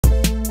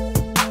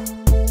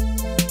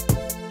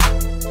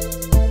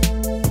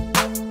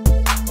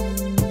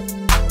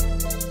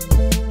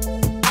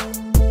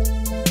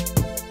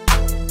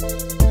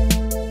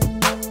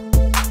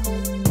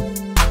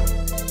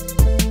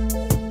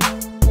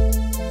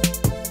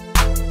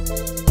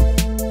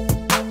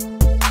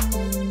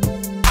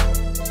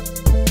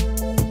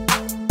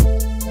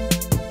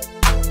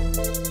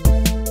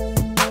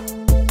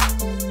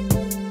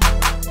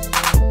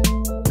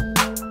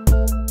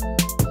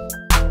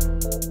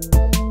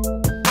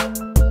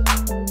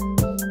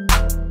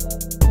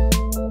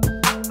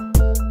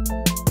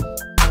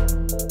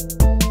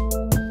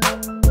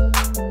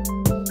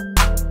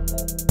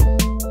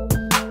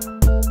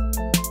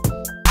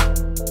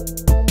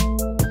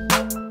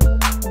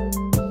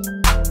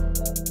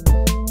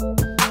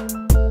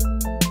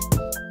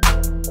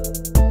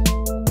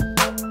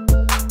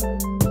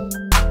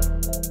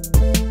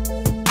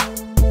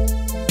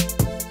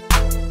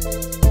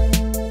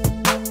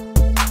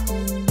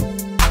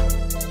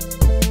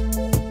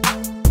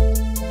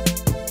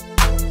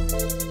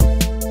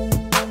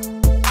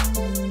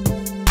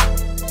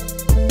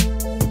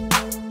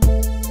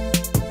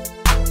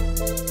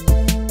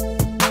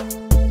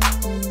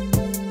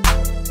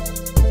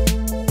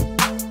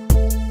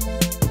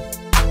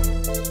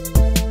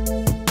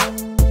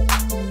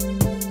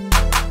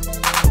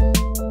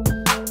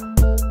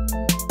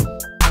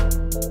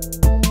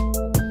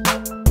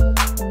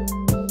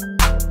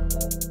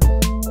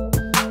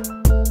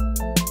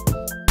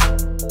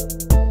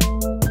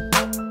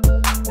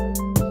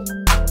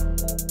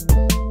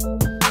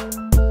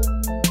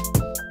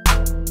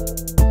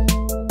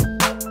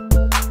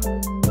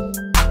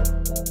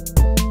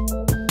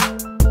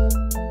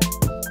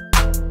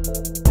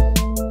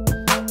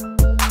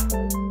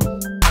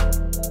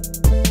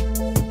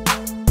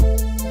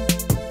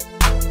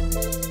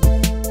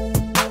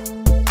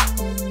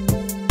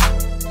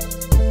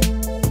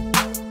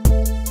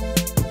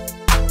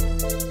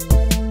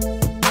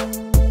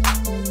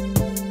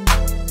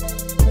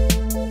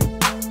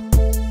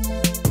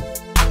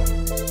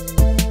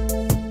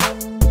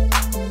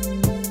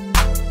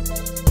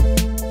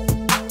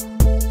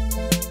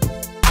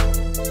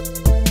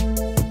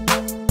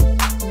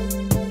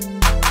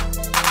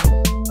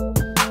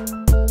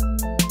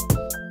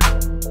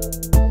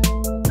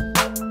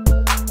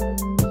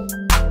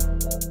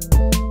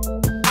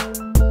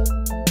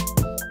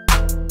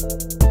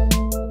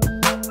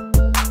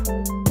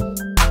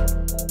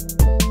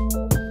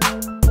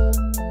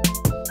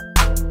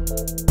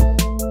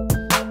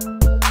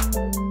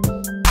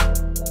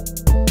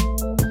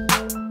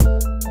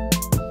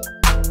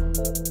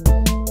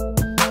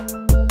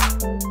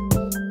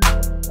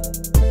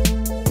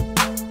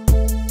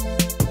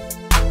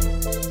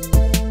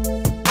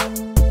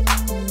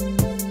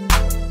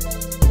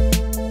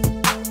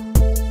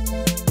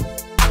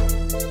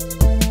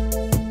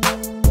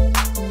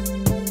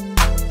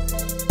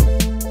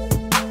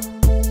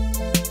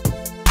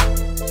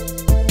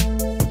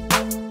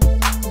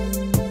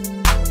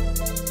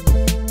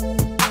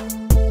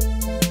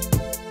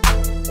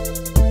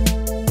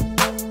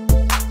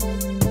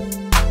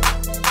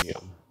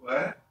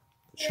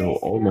show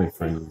all my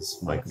friends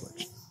my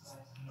collection.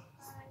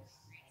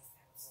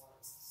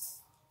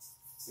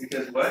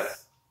 Because what?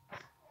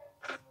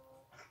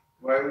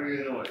 Why were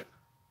you annoyed?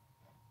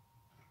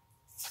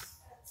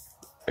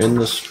 In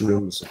this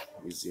room is a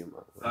museum.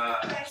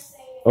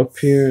 Up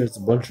here is a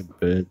bunch of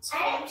beds,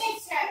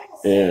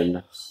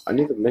 and I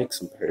need to make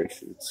some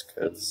parachutes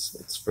because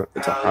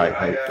it's a high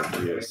height up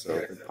here, so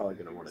they're probably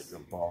gonna want to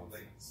jump off.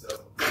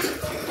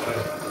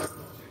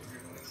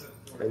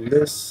 And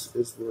this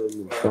is where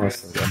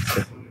Mufasa left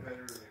it.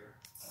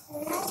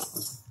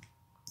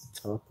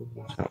 Top of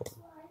the tower.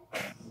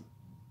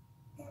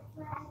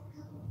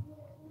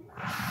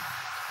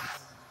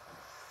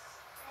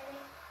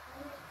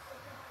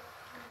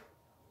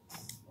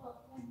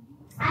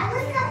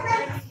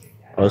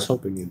 I was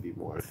hoping it'd be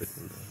more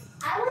different.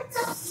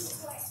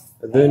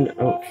 And then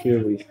out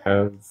here we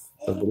have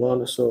the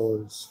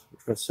Volanosaurus,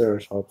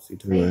 Triceratops,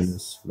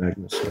 Tyrannus,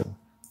 Magnosaur.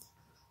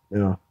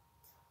 Now,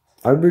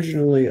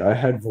 originally I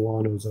had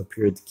Volanos up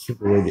here to keep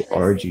away the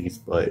Argies,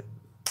 but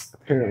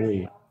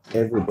apparently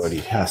everybody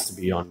has to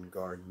be on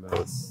guard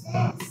mode.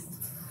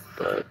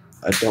 But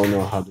I don't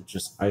know how to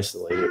just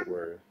isolate it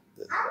where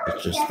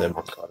it's just them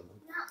on guard mode.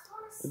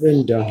 And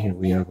then down here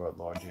we have our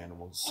large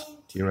animals,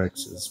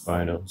 T-Rexes,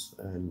 Spinos,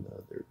 and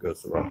there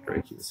goes the rock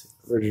drake. He was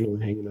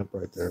originally hanging up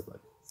right there, but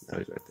now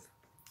he's right there.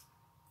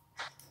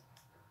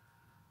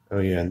 Oh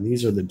yeah, and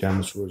these are the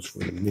dinosaurs for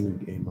the mini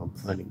game I'm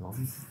planning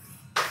on.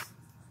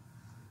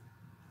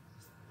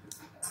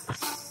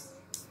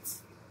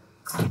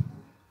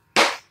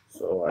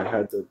 So I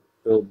had to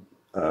build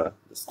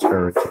this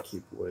turret to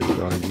keep away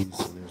the Argies,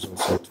 and there's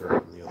also a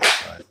turret on the other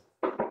side.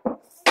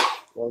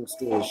 Long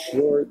story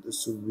short,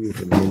 this will be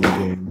the mini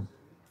game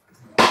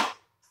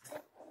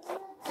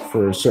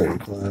for a certain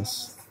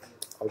class.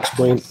 I'll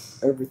explain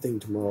everything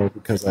tomorrow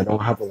because I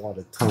don't have a lot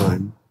of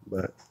time,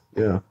 but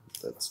yeah,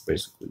 that's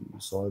basically, you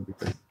saw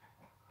everything.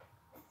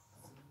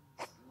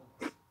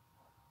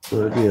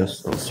 But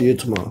yes, I'll see you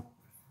tomorrow.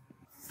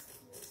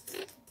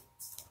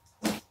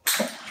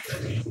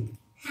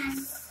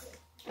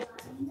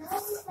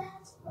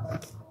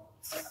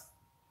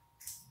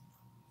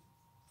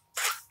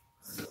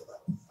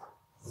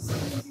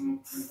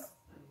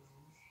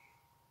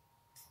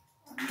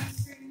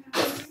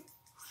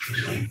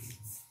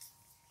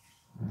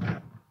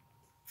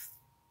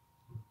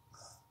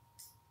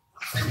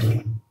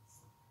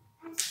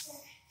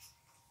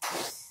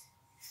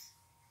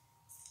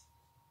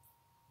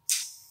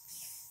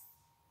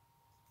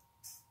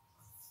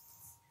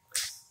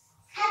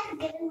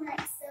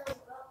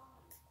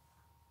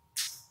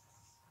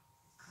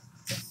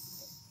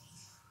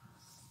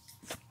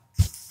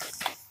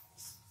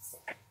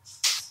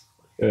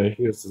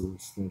 Here's the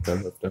snake I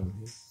left down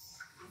here.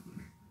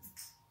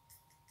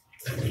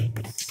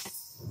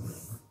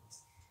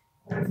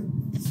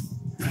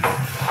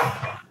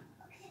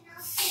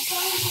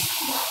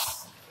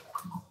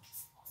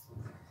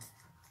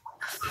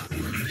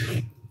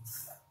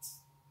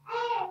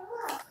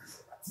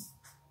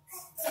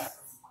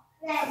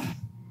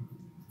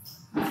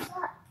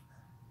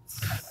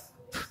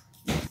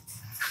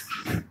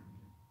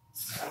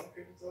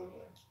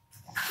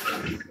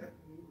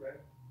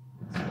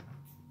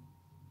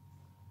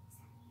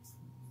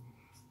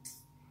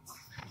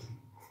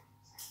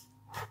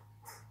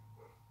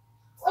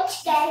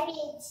 Which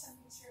garbage?